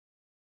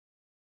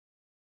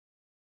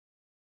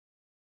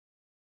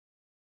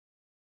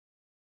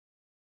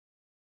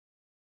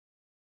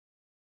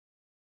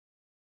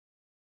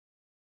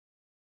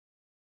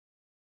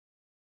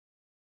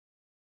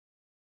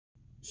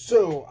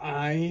So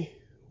I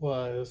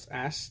was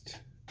asked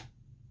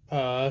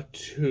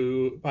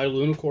to by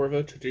Luna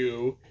Corva to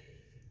do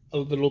a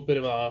little bit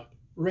of a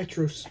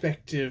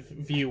retrospective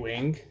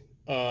viewing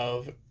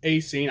of a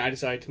scene. I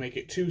decided to make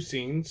it two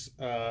scenes.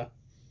 The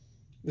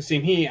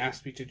scene he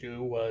asked me to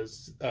do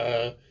was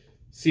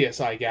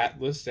CSI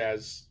Gatlas,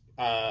 as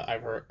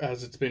I've heard,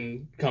 as it's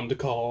been come to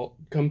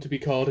be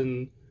called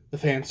in the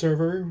fan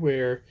server,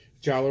 where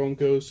Jalarum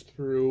goes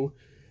through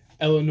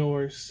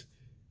Eleanor's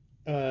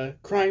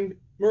crime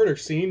murder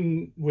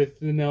scene with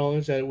the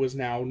knowledge that it was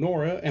now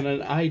Nora, and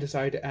then I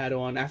decided to add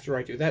on, after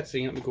I do that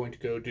scene, I'm going to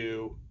go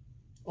do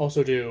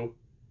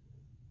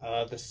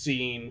the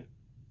scene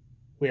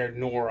where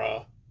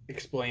Nora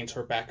explains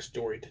her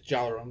backstory to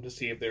Jalarum to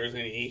see if there's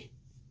any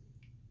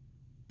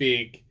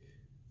big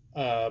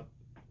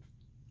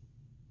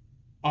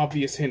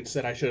obvious hints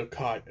that I should have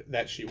caught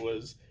that she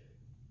was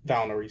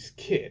Valnyrie's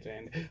kid.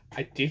 And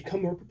I did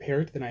come more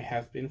prepared than I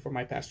have been for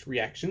my past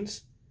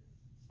reactions.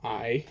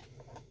 I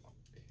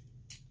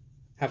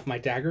have my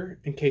dagger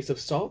in case of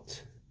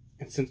salt,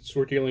 and since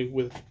we're dealing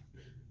with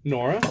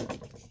Nora,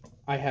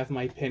 I have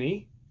my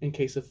penny in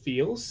case of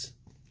feels.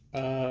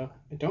 I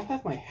don't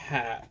have my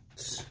hat.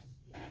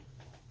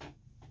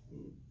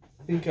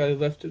 I think I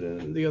left it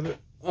in the other...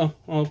 Oh,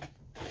 well,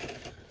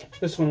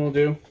 this one will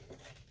do.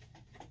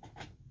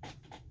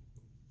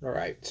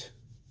 Alright.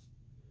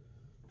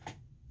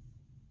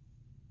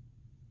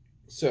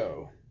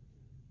 So,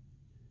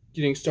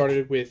 getting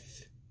started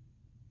with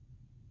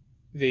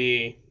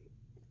the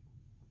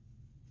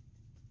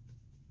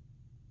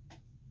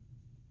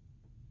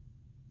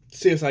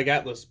CSI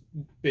Gatlas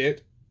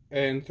bit,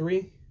 and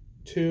 3,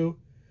 2,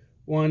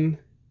 1,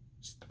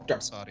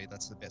 start. Sorry,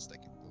 that's the best I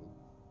can do.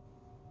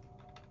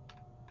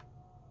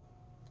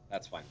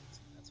 That's fine.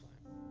 That's fine.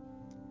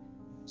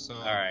 So,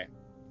 All right.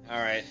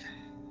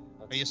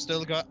 are you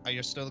still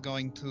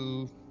going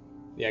to?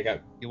 Yeah, I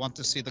got You want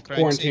to see the crime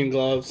quarantine scene?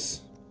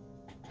 gloves.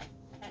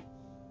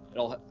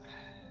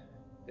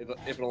 If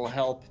it'll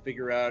help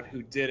figure out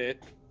who did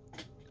it,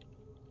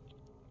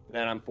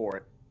 then I'm for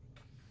it.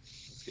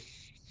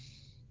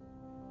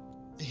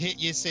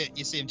 You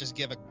see him just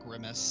give a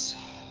grimace.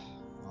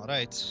 All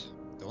right,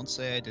 don't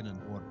say I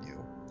didn't warn you.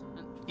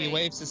 He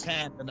waves his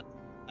hand, and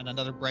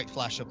another bright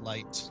flash of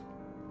light.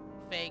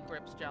 Faye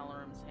grips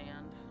Jalarum's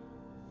hand.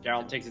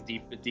 Gerald takes a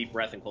deep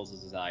breath and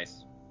closes his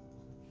eyes.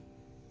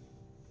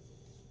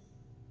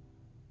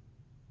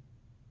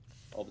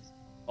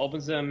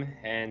 Opens them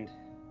and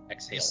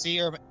exhales.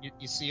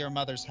 You see your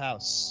mother's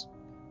house.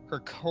 Her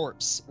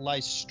corpse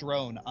lies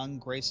strewn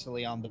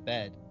ungracefully on the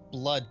bed,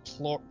 blood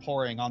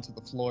pouring onto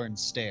the floor and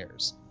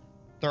stairs.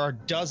 There are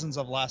dozens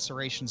of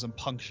lacerations and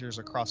punctures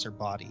across her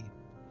body.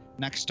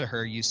 Next to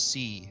her, you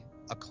see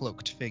a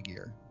cloaked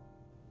figure.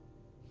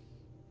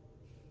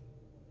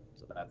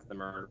 So that's the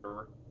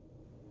murderer.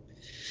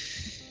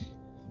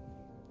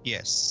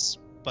 Yes,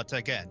 but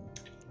again,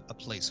 a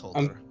placeholder.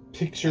 I'm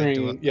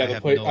picturing, I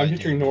I'm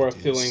picturing Nora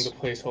filling the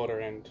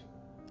placeholder and...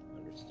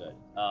 Understood.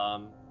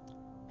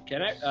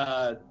 Can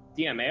I,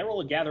 DM, may I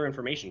roll a gather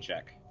information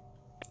check?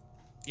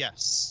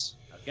 Yes.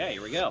 Okay,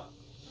 here we go.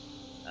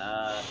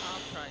 I'll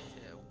try to.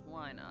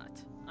 Why not?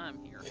 I'm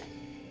here.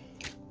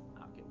 Okay,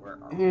 where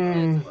are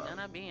It's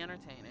gonna be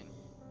entertaining.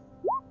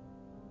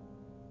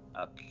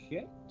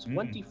 Okay,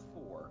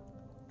 24.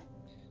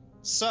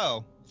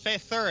 So, Faye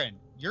Thurin,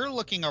 you're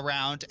looking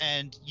around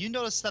and you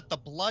notice that the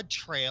blood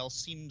trail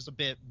seems a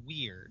bit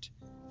weird.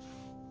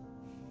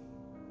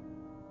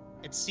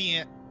 It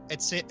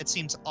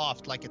seems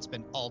off, like it's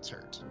been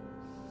altered.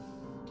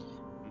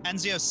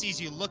 Enzio sees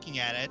you looking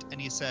at it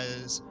and he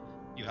says,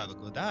 "You have a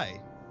good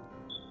eye."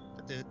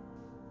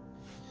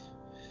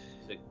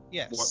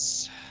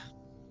 Yes.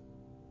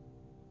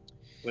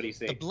 What do you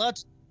see?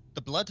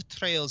 The blood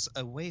trails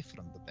away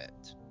from the bed.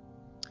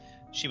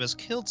 She was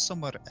killed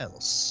somewhere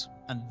else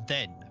and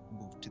then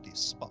moved to this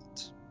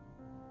spot.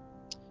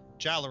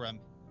 Jalarum,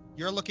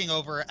 you're looking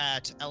over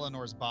at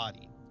Eleanor's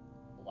body.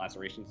 The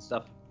lacerations and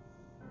stuff?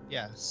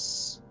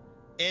 Yes.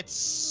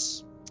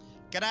 It's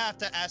gonna have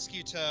to ask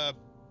you to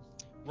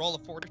roll a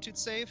fortitude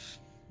save.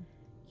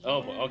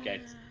 Oh,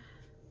 okay.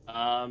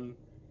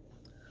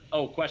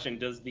 Question.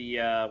 Does the,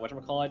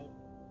 whatchamacallit,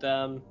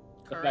 affect?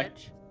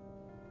 Courage.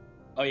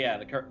 Oh yeah,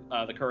 the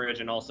courage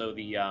and also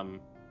the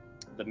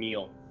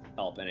meal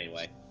help in any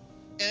way?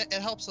 It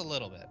helps a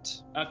little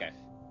bit. Okay.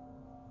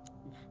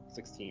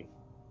 16.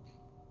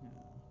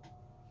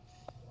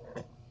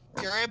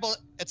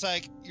 It's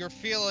like, you're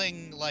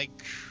feeling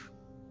like,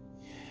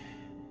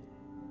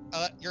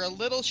 you're a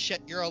little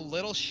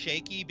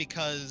shaky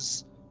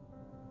because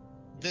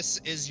this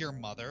is your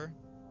mother,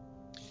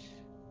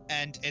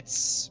 and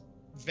it's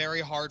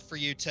very hard for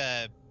you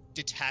to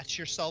detach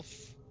yourself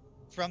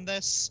from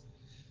this.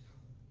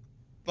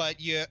 But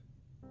you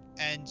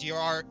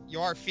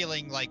are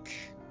feeling like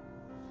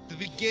the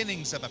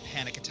beginnings of a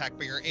panic attack,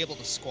 but you're able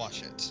to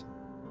squash it.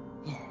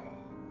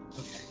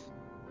 Okay.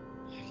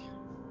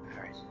 All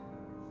right.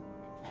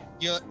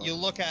 You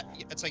look at,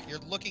 it's like you're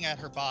looking at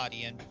her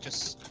body and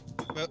just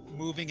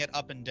moving it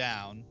up and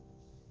down,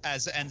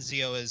 as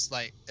Enzio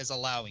is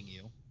allowing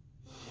you,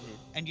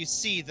 and you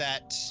see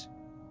that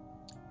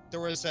there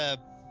was a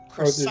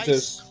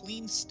precise,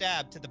 clean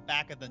stab to the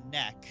back of the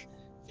neck,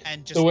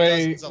 and just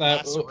dozens of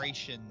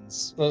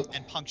lacerations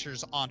and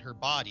punctures on her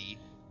body.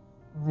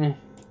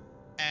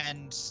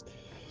 And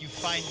you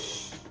find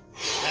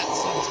that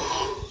seems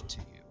off to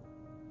you.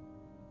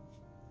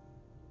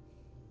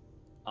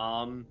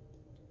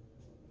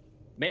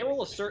 May I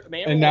roll a search?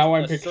 And now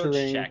I'm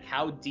picturing check.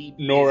 How deep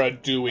Nora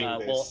doing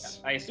this. Well,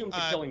 I assume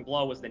the killing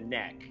blow was the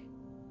neck.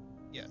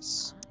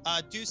 Yes.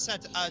 Do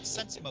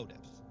sense motive.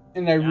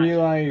 And I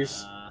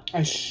realize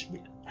I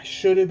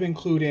should have been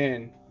clued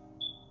in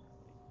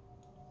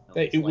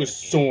that it was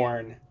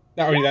Sorn.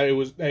 That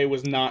it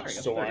was not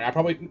Sorn. I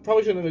probably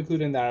shouldn't have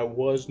included in that it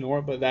was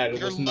Nora, but that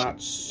it was not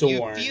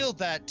Sorn. You feel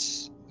that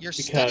you're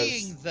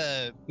studying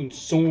when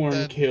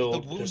Sorn killed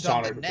the wound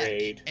Dishonored on the neck,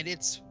 Brigade, and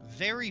it's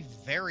very,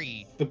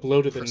 very the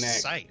blow to the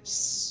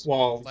precise. neck.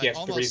 Well, like,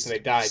 yes, the reason they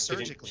died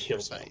didn't kill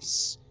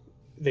precise.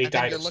 them. They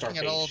died you're of looking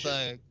starvation. at all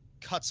the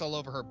cuts all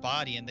over her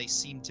body, and they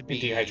seem to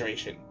be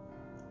dehydration.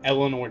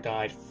 Eleanor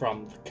died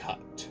from the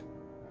cut.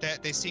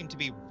 They seem to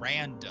be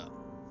random.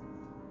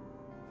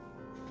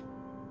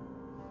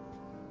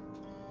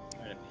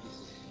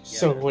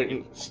 So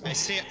when I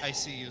see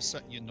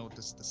you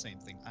noticed the same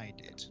thing I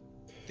did.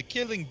 The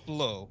killing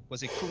blow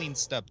was a clean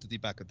stab to the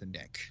back of the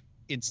neck.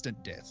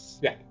 Instant death.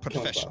 Yeah,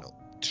 professional,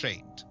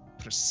 trained,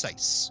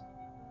 precise.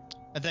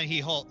 And then he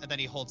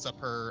holds up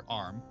her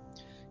arm.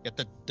 Yet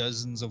the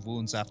dozens of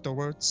wounds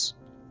afterwards,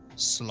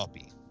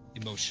 sloppy,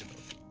 emotional,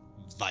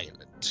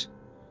 violent.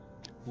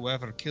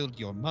 Whoever killed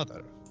your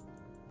mother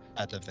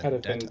had a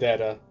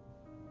vendetta.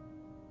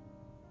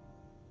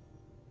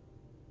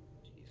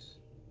 Jeez.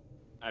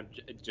 I'm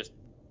just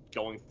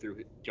going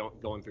through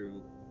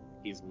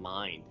his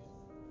mind.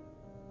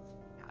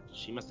 God,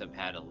 she must have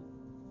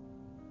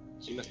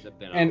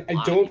been. And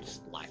I don't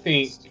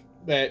think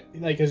that,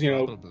 like, as you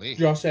know, Probably.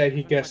 Josh said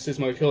he guessed his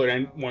mother killer,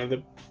 and one of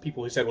the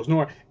people he said was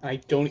Nora. And I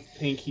don't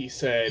think he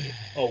said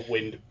a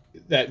wind.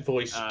 That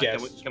voice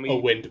guessed a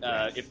wind.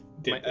 If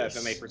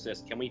I may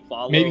persist, can we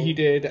follow? Maybe he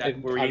did.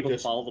 Were we able to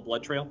follow the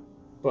blood trail?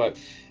 But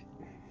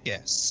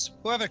yes,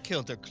 whoever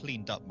killed her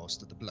cleaned up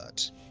most of the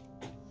blood.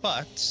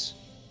 But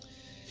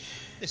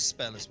this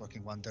spell is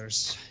working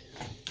wonders.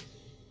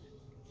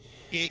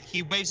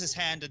 He waves his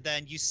hand, and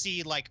then you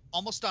see, like,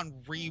 almost on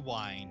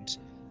rewind,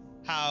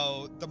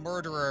 how the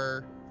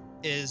murderer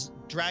is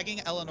dragging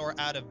Eleanor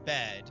out of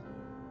bed,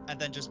 and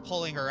then just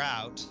pulling her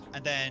out,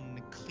 and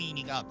then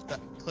cleaning up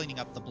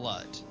the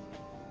blood.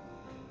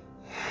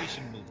 We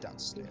should move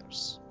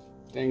downstairs.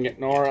 dang it,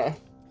 Nora.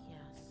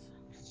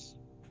 Yes.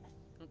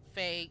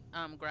 Faye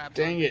grabbed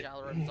Dang onto it.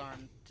 Jalrum's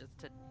arm just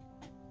to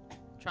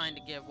trying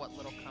to give what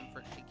little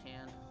comfort she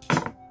can.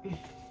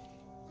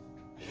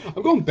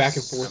 I'm going back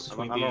and forth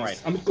between these. all right.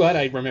 I'm glad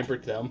I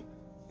remembered them.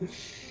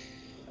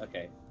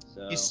 Okay,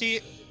 so You see,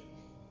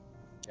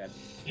 Good.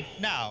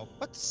 now,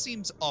 what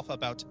seems off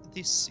about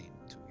this scene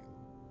to you?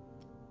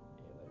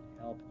 It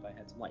would help if I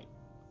had some light.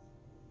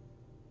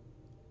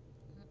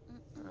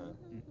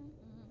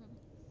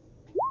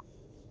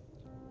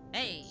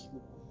 Hey.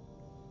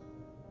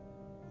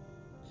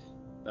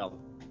 Well,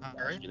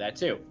 Alright. do that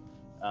too.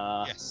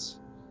 Yes.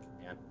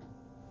 Yeah.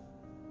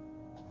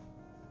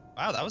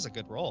 Wow, that was a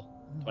good roll.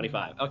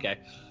 25. Okay.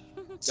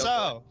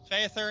 So,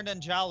 Faethern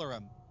and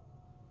Jalarum,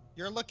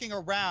 you're looking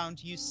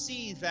around. You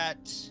see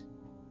that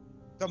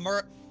the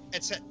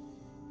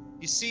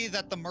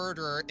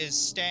murderer is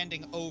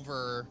standing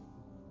over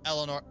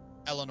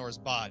Eleanor's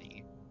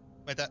body,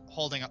 with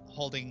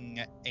holding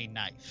a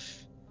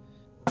knife.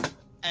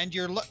 And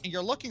you're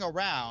looking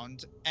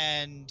around,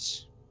 and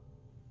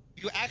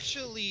you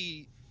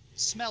actually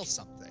smell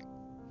something.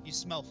 You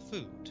smell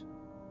food.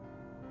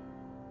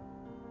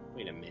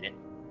 Wait a minute.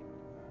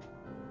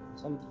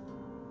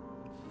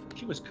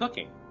 She was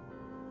cooking.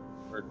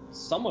 Or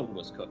someone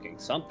was cooking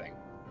something.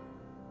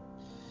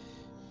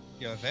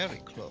 You're very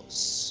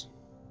close.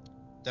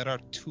 There are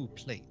 2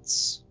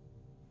 plates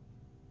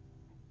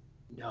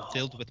No.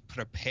 filled with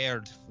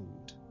prepared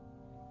food.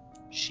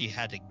 She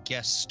had a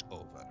guest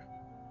over,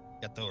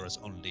 yet there was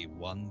only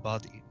one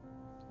body.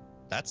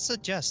 That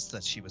suggests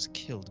that she was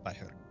killed by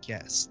her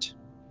guest,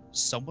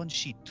 someone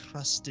she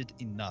trusted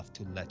enough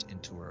to let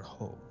into her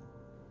home.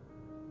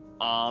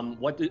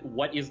 What's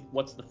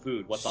the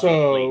food? What's on the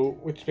So,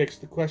 which begs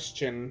the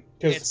question,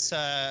 because It's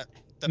the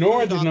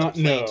Nora food did on not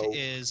the plate know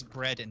is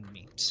bread and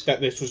meat. that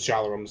this was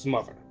Jalrum's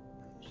mother.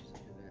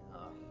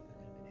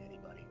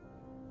 Anybody.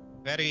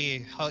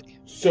 Very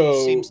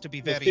So, seems to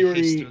be the very theory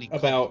hastily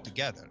cobbled about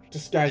together.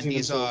 disguising And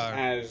these themselves are-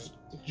 as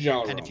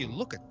Jalrum. And if you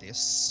look at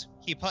this,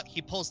 he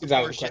pulls the Is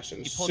out of the portion. question.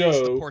 He pulls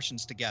So- the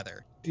portions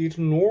together. Did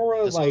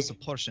Nora, This like, was a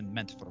portion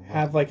meant for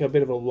have, one. like, a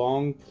bit of a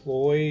long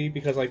ploy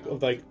because, like,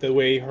 of, like, the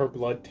way her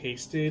blood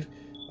tasted?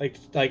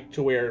 Like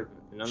to where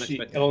An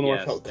unexpected Eleanor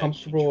guest felt that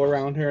comfortable she trusted.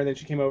 around her, and then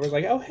she came over and was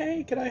like, oh,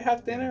 hey, could I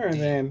have dinner?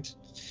 And then...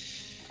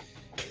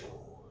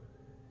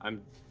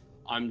 I'm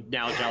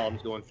now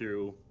Jalum's going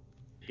through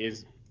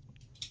his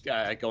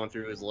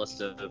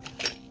list of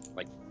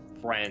like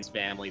friend's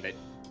family that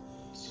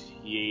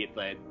he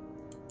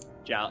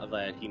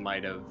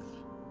might have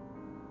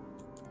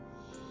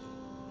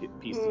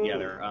pieced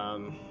together.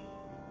 I'm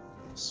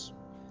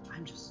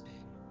just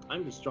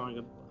drawing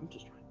a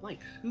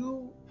blank.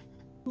 Who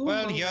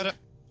Well, among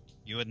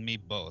you and me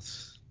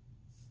both.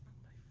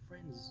 my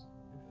friends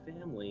and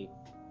family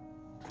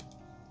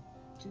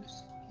do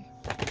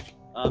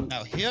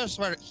Now here's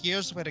where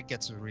it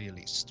gets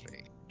really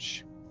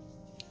strange.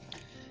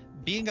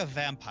 Being a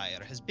vampire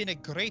has been a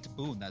great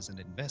boon as an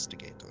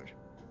investigator.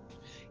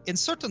 In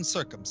certain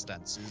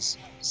circumstances,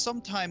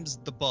 sometimes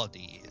the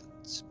body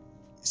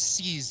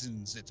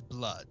seasons its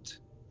blood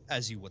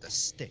as you would a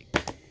steak.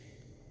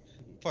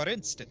 For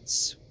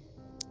instance,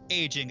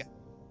 aging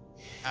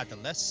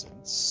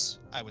adolescents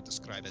I would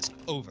describe as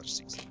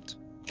over-seasoned.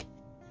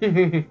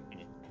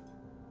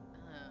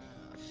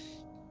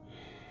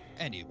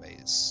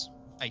 Anyways,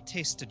 I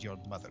tasted your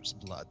mother's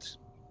blood.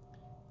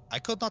 I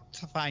could not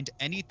find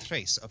any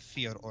trace of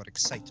fear or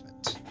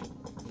excitement.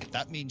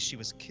 That means she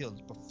was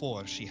killed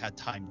before she had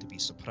time to be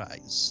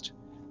surprised.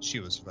 She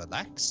was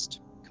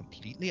relaxed,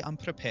 completely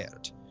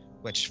unprepared,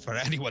 which for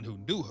anyone who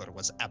knew her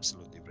was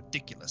absolutely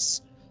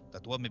ridiculous.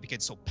 That woman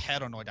became so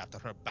paranoid after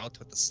her bout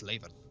with the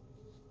slaver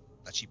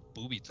that she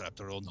booby-trapped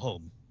her own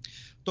home.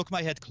 Took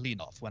my head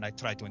clean off when I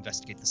tried to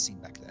investigate the scene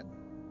back then.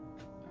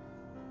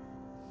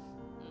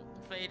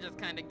 Faye just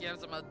kind of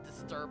gives him a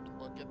disturbed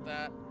look at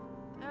that.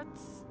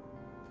 That's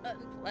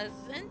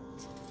unpleasant.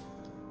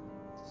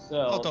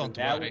 So Don't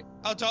worry.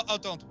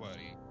 Don't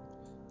worry.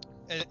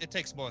 It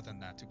takes more than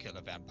that to kill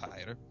a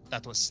vampire.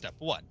 That was step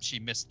 1. She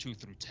missed 2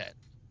 through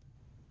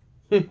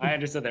 10. I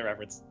understood that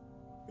reference.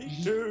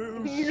 Me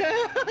too.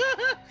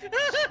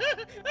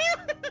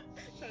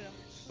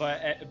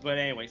 But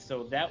anyway,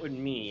 so that would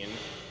mean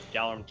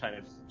Dalaran kind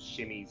of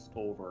shimmies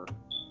over.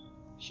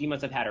 She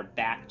must have had her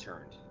back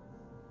turned.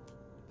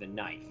 The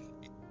knife.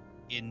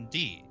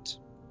 Indeed.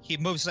 He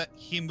moves the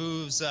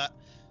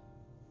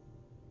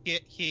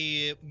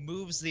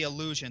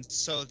illusion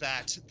so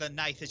that the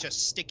knife is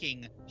just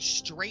sticking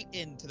straight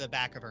into the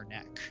back of her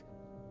neck.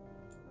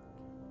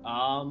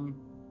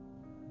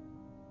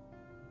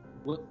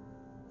 Let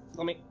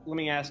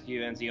me ask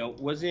you, Enzio.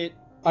 Was it?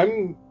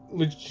 I'm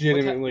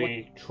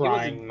legitimately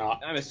trying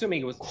not. I'm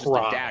assuming it was just a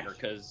cry. dagger,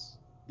 because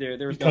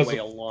there's no way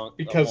a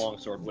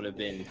longsword would have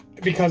been.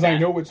 Because I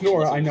know it's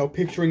Nora. I know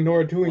picturing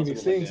Nora doing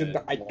these things, like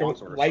and I don't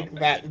longsword or like something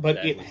that. But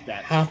that it was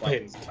that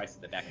happened. twice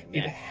in the back of the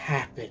It neck.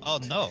 happened. Oh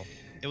no,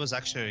 it was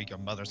actually your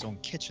mother's own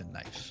kitchen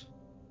knife.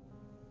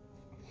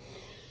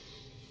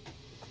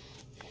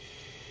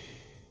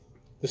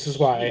 This is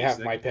why I Jeez, have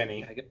my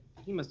penny.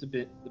 He must have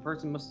been. The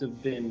person must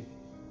have been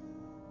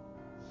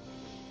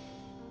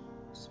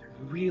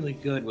really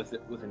good with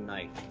a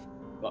knife.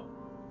 Well,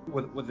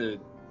 with a.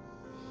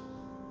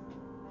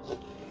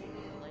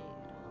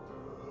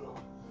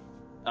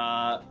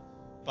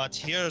 But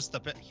here's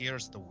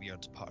the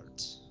weird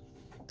part.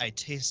 I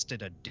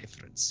tasted a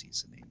different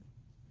seasoning.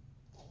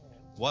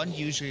 One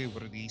usually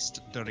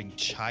released during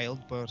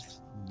childbirth,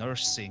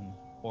 nursing,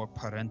 or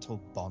parental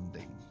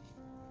bonding.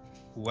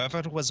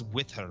 Whoever was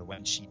with her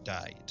when she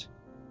died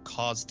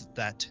caused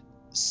that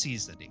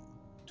seasoning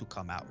to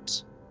come out.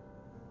 So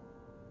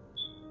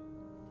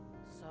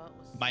it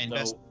was My someone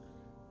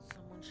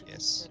she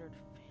Yes. considered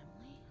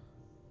family?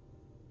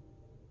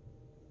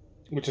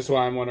 Which is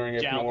why I'm wondering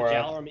if Nora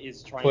Dalaran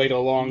is trying played to a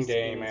long piece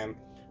game things- and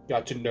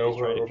got to know he's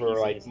her trying to over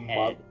piece like in his head.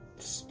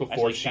 months before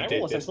Actually, she can I did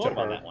roll a this sense to motive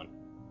on her. that one?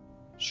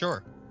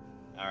 Sure.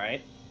 All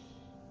right.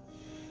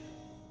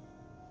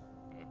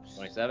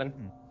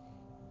 27.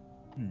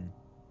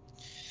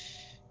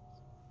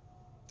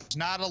 There's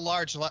not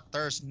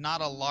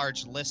a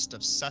large list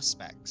of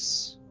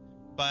suspects,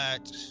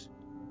 but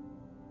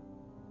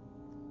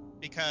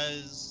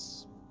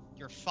because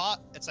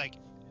it's like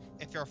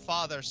if your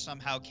father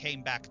somehow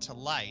came back to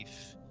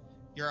life,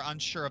 you're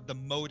unsure of the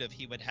motive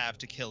he would have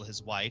to kill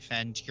his wife,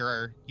 and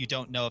you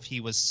don't know if he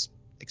was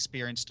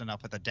experienced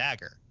enough with a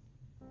dagger,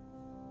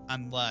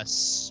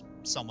 unless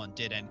someone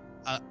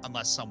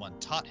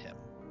taught him,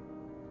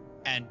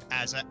 and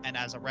as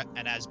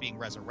being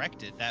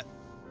resurrected, that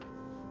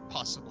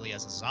possibly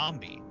as a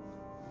zombie,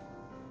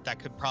 that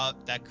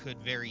could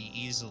very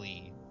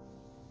easily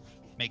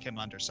make him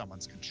under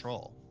someone's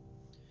control,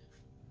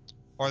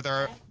 or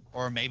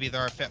maybe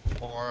there are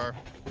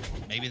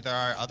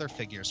other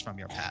figures from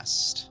your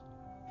past.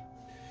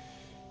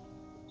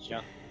 Yeah.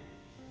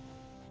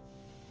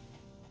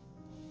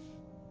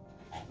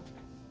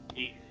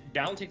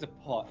 Down takes a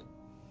pause,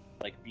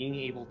 like being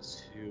able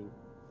to.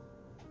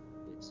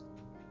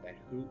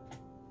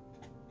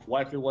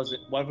 What if it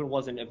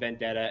wasn't a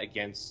vendetta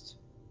against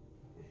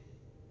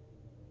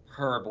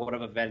her, but what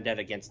if a vendetta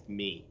against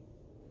me?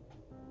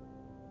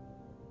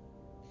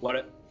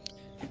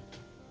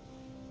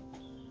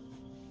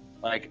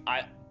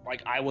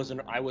 I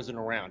wasn't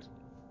around.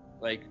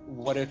 Like,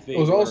 what if they It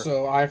was were,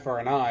 also eye for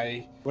an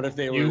eye. What if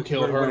they were? You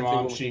killed what her if they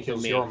mom, were she looking for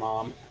kills me? your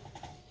mom.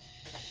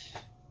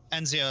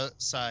 Enzio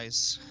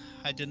sighs.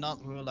 I did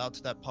not rule out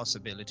that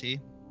possibility,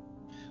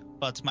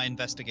 but my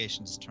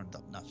investigations turned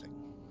up nothing.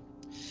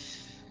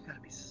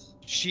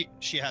 She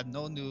had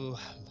no new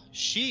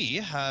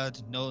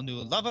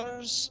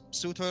lovers,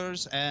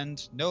 suitors,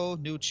 and no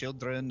new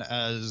children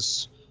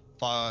as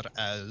far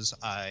as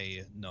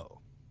I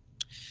know.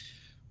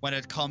 When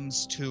it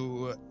comes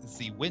to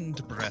the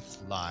wind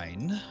breath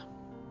line,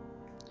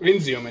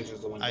 Enzio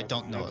mentions the wind breath I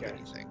don't line. know Okay. of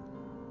anything.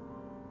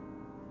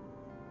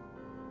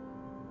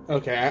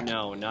 Okay.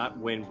 No, not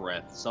wind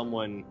breath.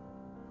 Someone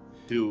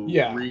who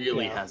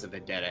really has a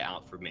vendetta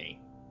out for me.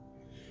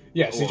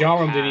 Yeah, see, Or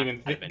Jalrum didn't had even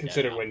a vendetta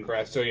consider out wind for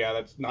breath, so yeah,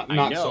 that's not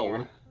I know,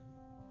 Soren.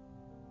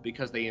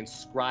 because they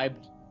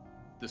inscribed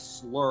the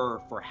slur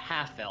for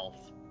half-elf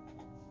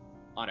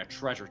on a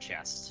treasure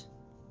chest.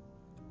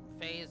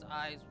 Faye's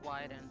eyes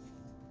widen.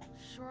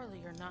 Surely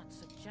you're not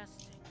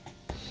suggesting.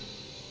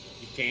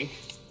 You think?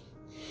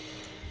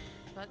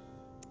 But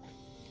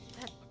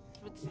that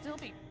would still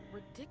be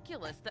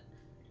ridiculous. That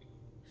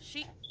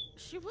she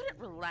wouldn't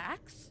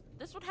relax.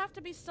 This would have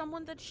to be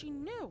someone that she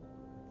knew.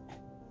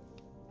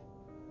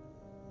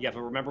 Yeah,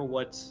 but remember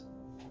what...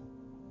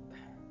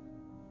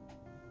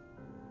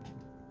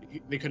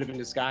 They could have been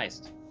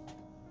disguised.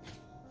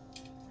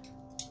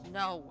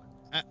 No.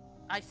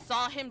 I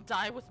saw him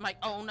die with my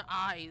own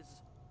eyes.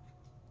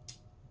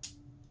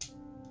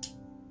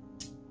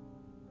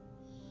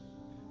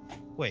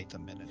 Wait a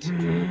minute.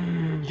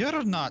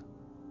 You're not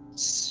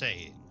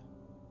saying...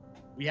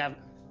 We have...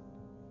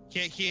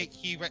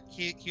 He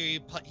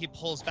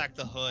pulls back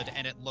the hood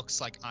and it looks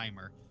like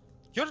Eimer.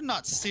 You're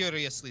not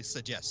seriously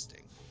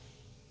suggesting.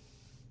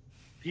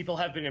 People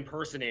have been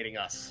impersonating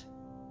us.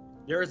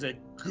 There is a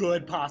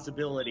good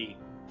possibility.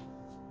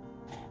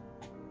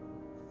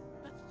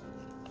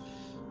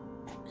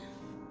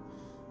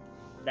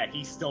 That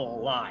he's still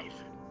alive.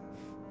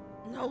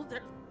 No,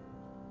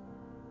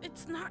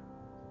 it's not.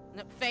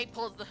 No, Faye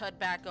pulls the hood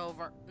back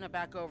over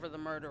the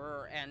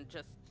murderer and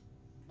just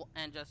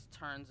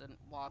turns and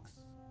walks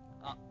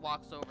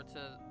over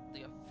to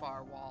the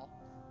far wall.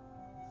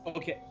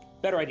 Okay,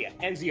 better idea.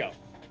 Enzio.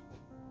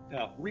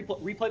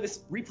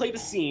 Replay the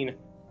scene,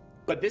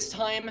 but this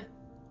time,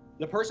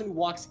 the person who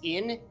walks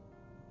in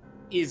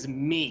is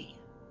me.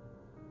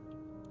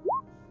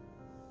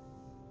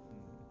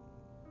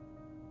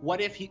 What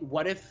if the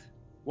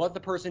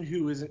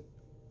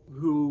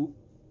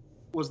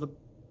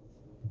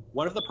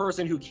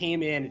person who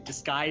came in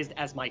disguised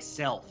as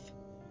myself?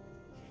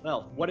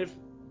 Well, what if,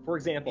 for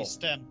example...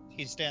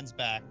 He stands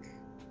back.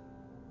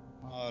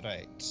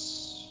 Alright.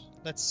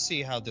 Let's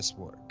see how this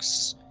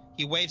works.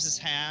 He waves his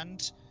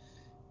hand.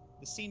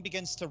 The scene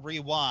begins to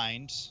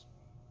rewind.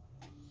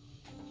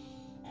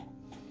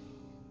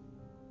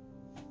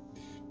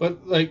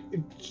 But, like,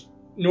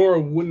 Nora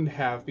wouldn't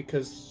have,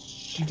 because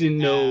she didn't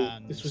know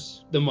this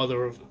was the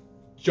mother of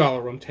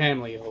Jalarum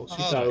Tanlio.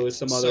 She thought it was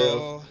the mother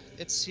of...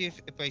 Let's see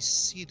if I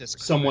see this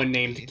someone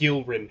correctly. named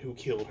Gilrin who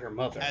killed her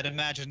mother. I'd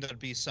imagine there'd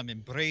be some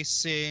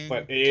embracing.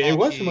 But it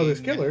was the talking. mother's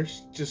killer.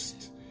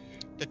 Just...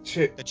 The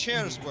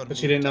chairs were but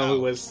she didn't know moved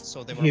it was out,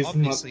 so they were his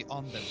obviously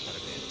on them for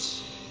a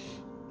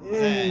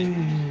bit.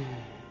 Then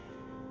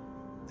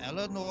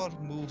Eleanor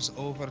moves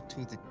over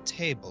to the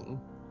table,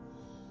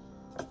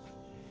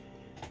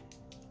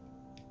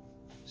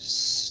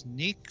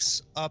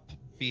 sneaks up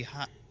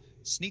behind.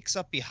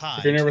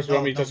 If you're nervous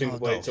about me touching the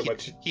blade so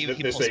much,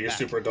 this way you're back.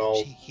 super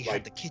dull. He like,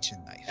 had the kitchen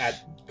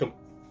knife.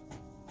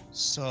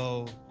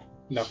 So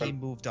nothing. he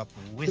moved up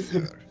with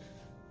her.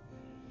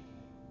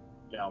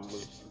 Yeah, I'll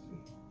move.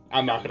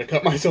 I'm not gonna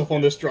cut myself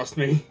on this, trust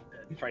me.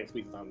 Try and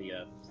squeeze on the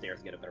stairs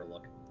to get a better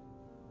look.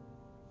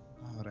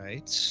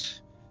 Alright.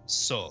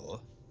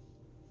 So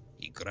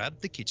he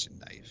grabbed the kitchen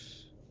knife.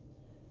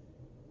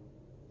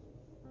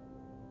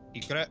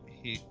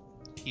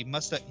 He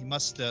must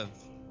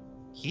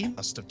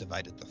have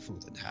divided the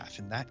food in half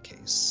in that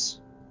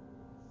case.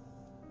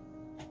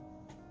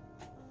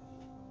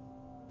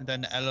 And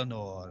then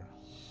Eleanor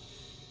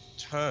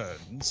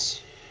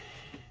turns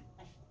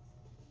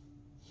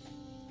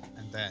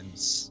and then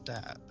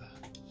stab.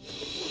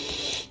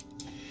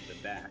 The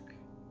back.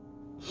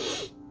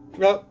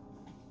 Well,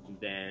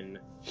 Then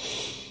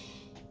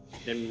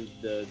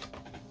the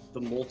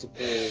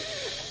multiple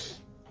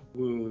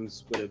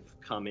wounds would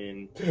have come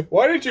in.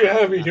 why did you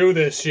have me do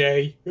this,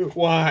 Shay?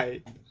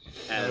 Why?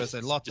 There was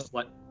a lot just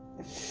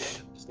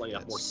letting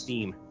up more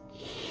steam.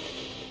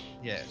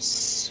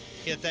 Yes.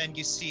 Yeah, then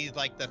you see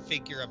like the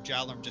figure of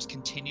Jalum just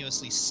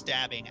continuously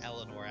stabbing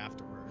Eleanor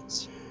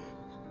afterwards.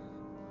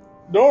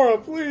 Nora,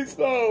 please,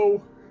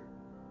 no!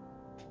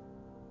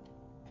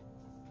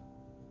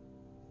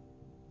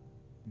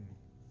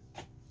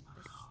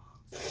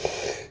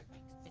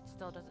 It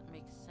still doesn't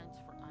make sense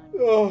for Eimer.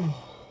 Oh.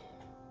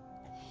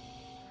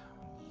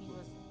 He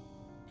was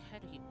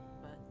heady,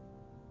 but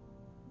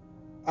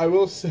I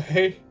will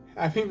say,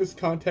 having this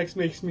context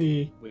makes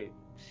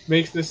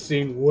this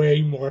scene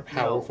way more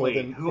powerful wait,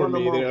 than who for on the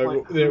me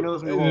world than who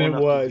knows me well it enough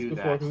to was do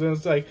before. that? Because then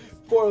it's like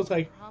before it was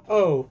like,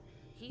 oh,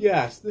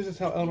 yes, this is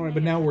how Eleanor.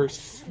 But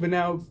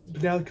now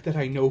that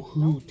I know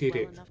who did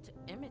well it, enough to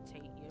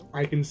imitate you.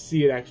 I can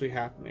see it actually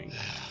happening.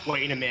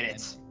 Wait a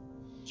minute.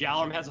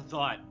 Jalrum has a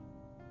thought.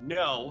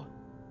 No.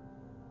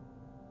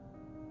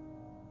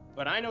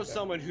 But I know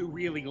someone who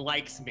really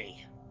likes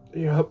me.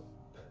 Yep.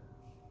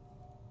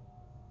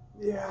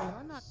 Yeah.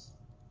 You're not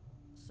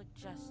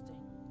suggesting.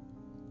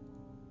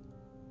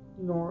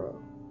 Nora.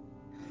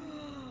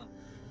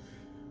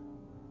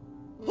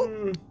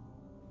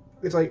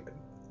 It's like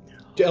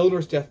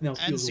Eleanor's death now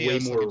feels way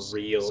more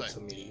real to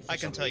me. I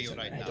can tell you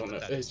right now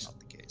that is not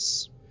the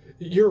case.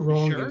 You're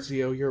wrong, Sure?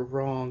 Enzio. You're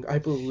wrong. I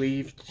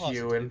believed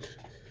you, and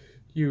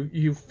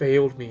you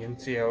failed me,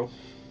 Enzio.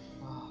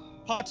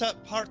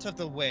 Part of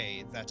the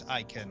way that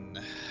I can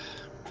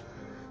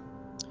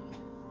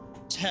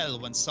tell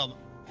when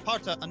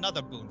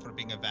another boon for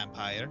being a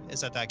vampire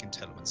is that I can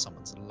tell when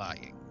someone's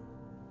lying.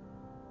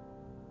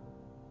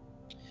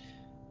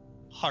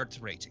 Heart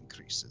rate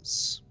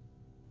increases.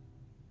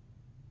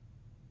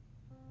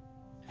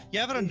 You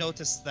ever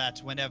notice that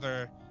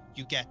whenever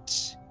you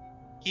get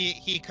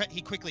he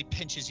quickly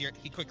pinches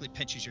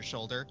your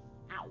shoulder,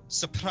 Ow.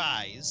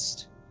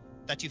 surprised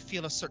that you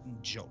feel a certain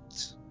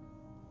jolt.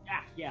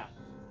 Ah, yeah.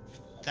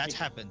 That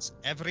happens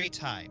every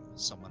time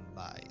someone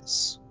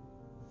lies.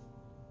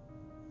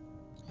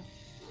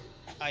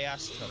 I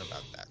asked her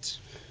about that.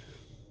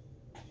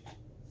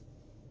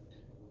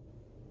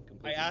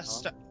 Completely I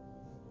asked calm?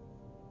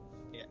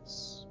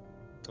 Yes.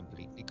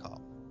 Completely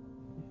calm.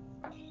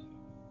 Well,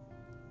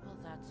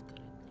 that's good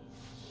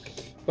at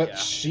least. But Yeah.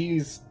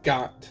 she's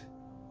got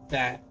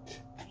that.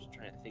 Just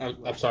trying to think I'm,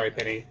 who I'm else sorry, I-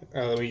 Penny.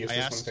 Let me use I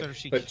this asked one her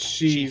thing. if But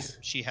she's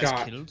she has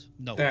got killed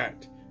no one.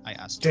 that I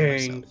asked her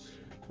dang myself.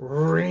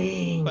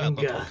 ring. Well,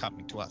 before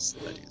coming to us,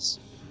 that is.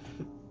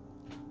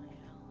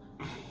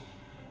 Well,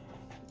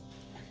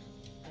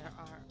 there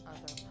are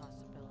other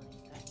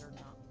possibilities that you're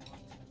not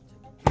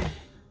wanting to.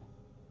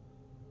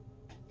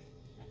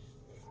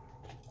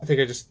 I think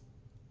I just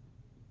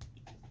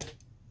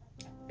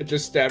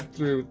stabbed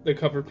through the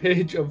cover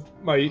page of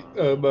my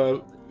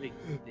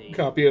They-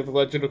 copy of The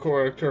Legend of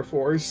Korra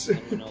Force.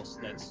 Someone else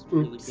that's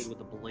really Oops. good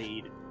with a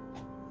blade.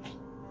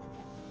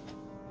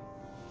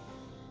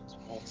 It's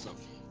awesome.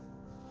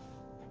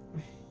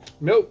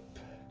 Nope.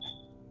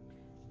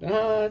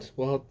 Not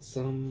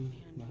Walsum.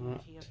 He and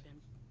Not. he have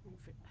been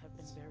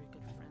very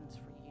good friends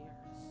for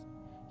years.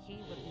 He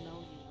would know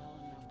you well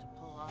enough to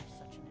pull off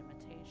such an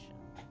imitation.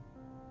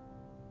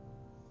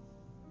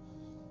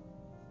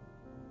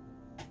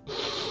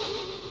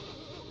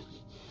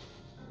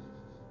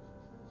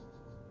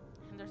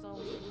 And there's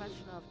always the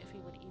question of if he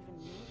would even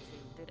need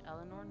to. Did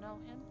Eleanor know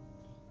him?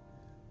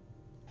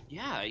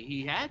 Yeah,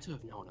 he had to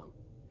have known him.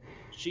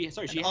 She had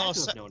to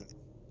also- have known him.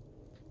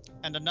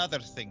 And another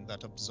thing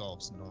that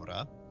absolves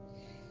Nora.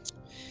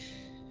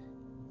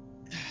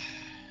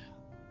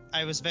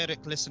 I was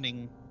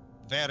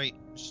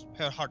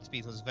her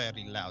heartbeat was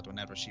very loud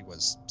whenever she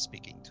was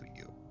speaking to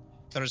you.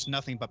 There is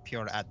nothing but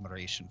pure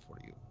admiration for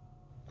you.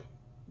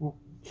 Well,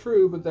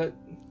 true, but I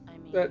mean,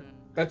 that's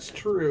I guess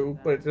true,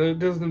 that- but it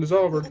doesn't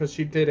absolve her because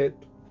she did it.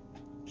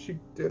 She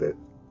did it.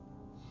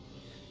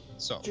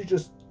 So, She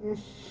just.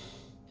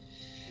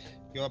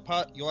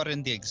 you are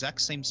in the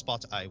exact same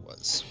spot I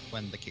was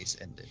when the case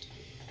ended.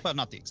 Well,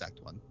 not the exact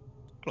one.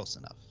 Close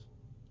enough.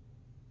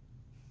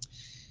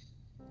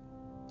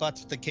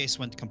 But the case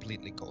went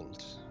completely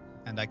cold,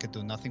 and I could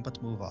do nothing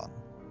but move on.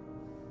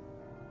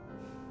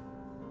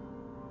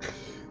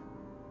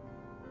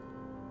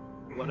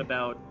 What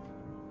about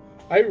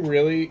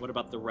What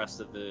about the rest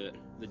of the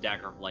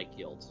Dagger of Light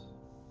Guild?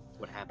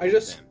 What happened I to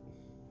just- them?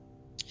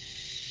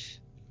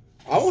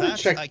 I want to That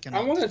check. I I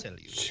cannot want tell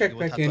you. to check You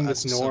would back have to in with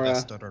ask Nora.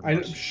 Sylvester or I'm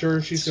Marty.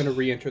 sure she's going to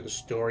re-enter the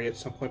story at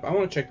some point, but I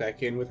want to check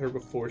back in with her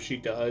before she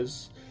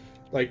does.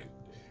 Like,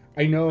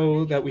 I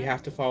know that we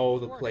have to follow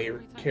the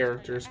player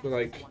characters, but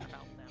like,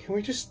 can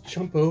we just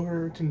jump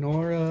over to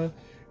Nora,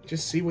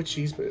 just see what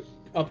she's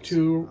up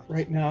to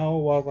right now,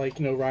 while like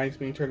Ryan's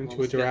being turned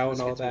into a drow and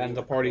all that, and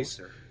the party's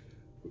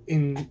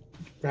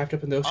wrapped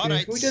up in those All things.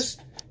 right. Can we just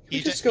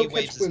He go he catch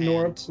waves up his with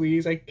Nora, hand.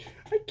 please? I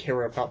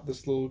care about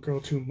this little girl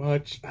too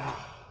much.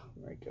 Oh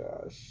my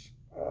gosh.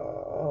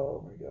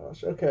 Oh my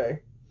gosh. Okay.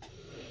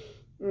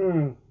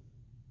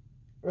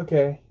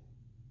 Okay.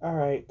 All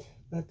right.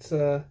 That's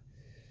the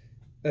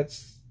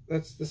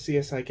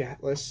CSI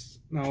GAT list.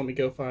 Now let me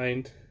go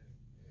find.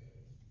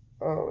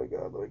 Oh my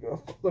god.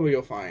 Let me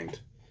go find.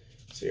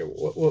 See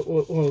what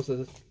was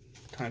the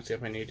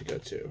timestamp I need to go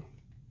to?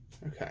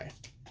 Okay.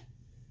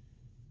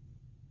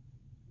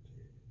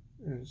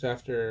 It's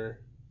after.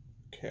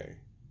 Okay.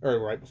 Or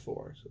right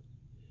before. So.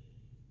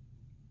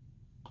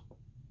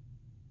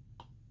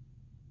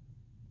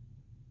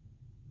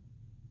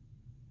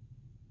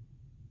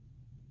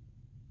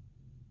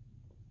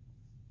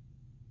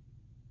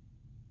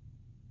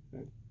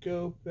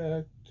 Go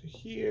back to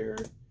here.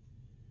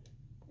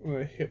 I'm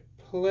gonna hit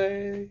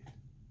play.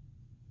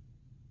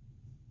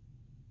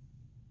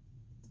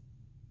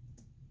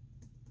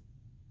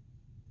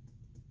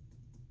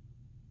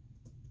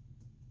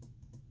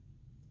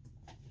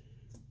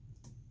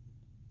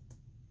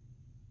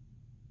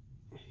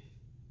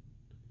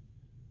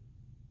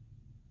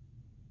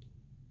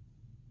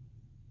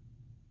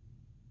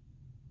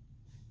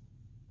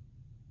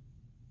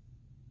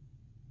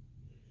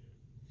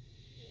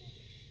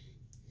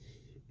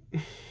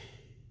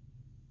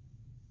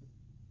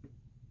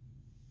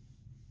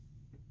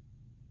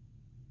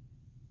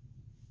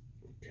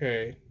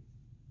 Okay.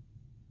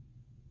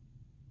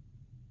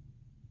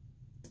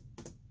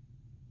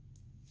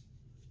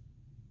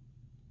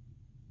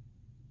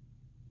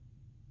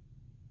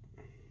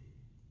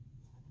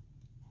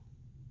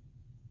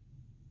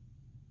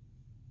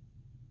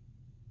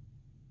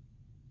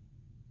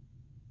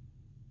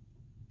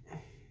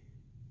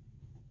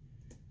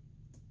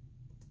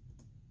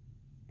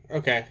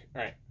 Okay,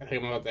 alright. I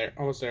think I'm about there.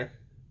 Almost there.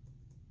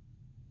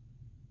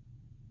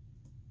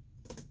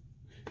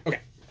 Okay.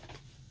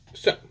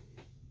 So,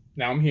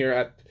 now I'm here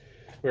at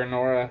where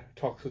Nora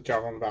talks with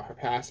Jocelyn about her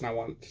past, and I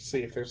want to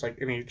see if there's like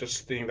any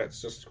just thing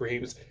that's just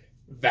screams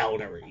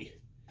Valerie.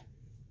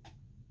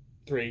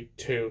 3,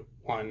 2,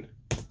 1.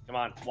 Come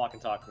on, walk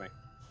and talk to me.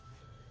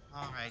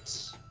 All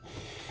right.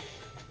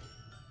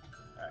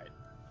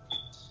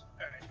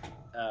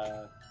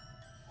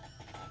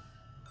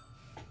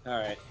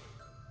 Alright.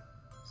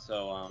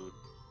 So,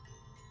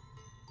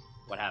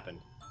 what happened?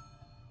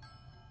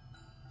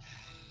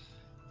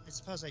 I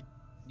suppose I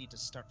need to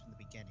start from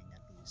the beginning,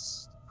 at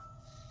least.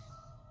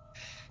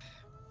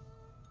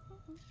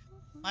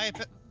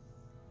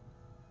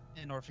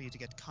 In order for you to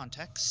get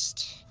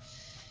context,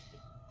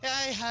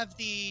 I have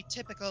the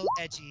typical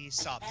edgy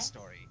sob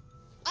story.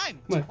 I'm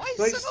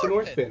twice an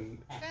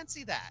orphan.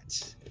 Fancy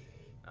that.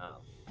 Oh.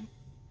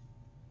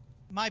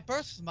 My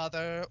birth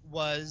mother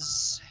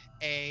was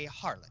a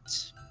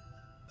harlot.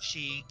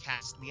 She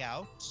cast me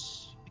out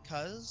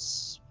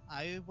because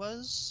I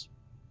was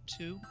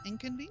too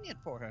inconvenient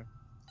for her.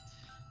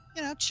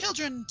 You know,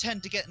 children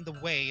tend to get in the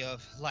way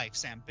of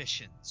life's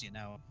ambitions, you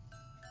know.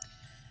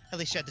 At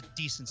least she had the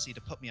decency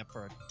to put me up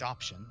for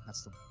adoption.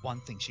 That's the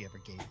one thing she ever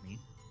gave me.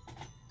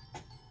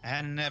 I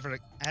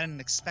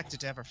hadn't expected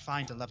to ever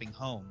find a loving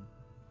home,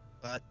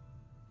 but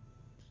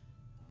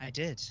I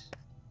did.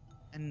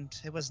 And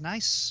it was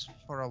nice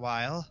for a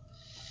while,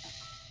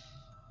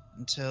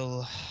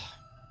 until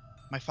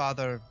my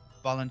father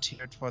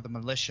volunteered for the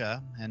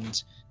militia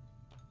and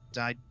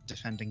died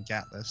defending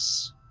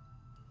Gatlas.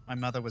 My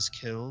mother was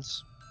killed.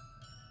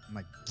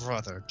 My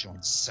brother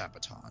joined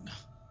Sabaton.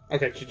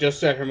 Okay, she just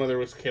said her mother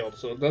was killed,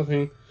 so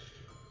nothing.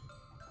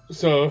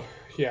 So,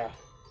 yeah.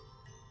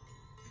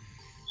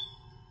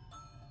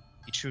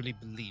 He truly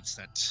believes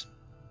that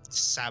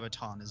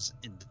Sabaton is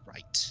in the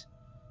right.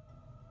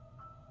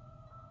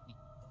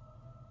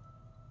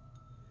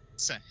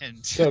 And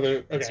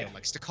okay. Ezio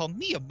likes to call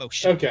me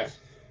emotional. Okay.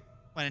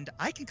 And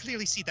I can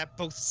clearly see that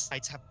both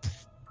sides have.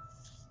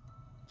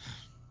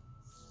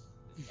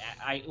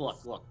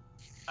 Look.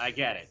 I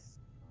get it.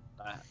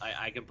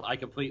 I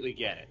completely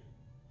get it.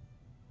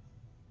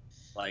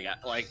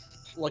 Like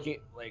looking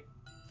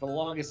for the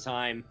longest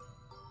time,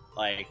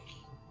 I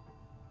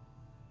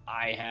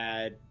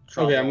had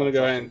trouble. Okay, I'm gonna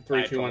go ahead and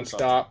 3, 2, 1,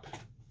 stop.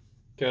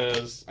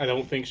 Because I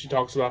don't think she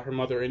talks about her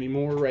mother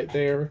anymore right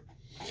there.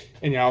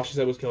 And yeah, all she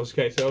said was kills.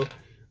 Okay, so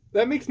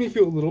that makes me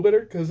feel a little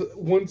better, because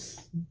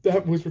once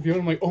that was revealed,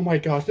 I'm like, oh my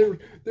gosh,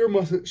 there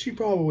must. She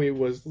probably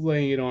was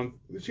laying it on.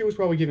 She was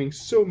probably giving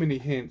so many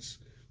hints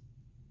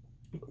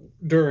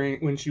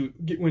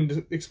when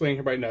explaining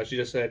her. But no, she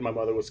just said my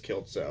mother was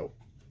killed. So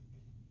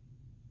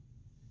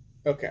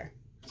okay,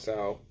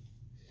 so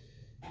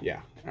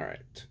yeah, all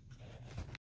right.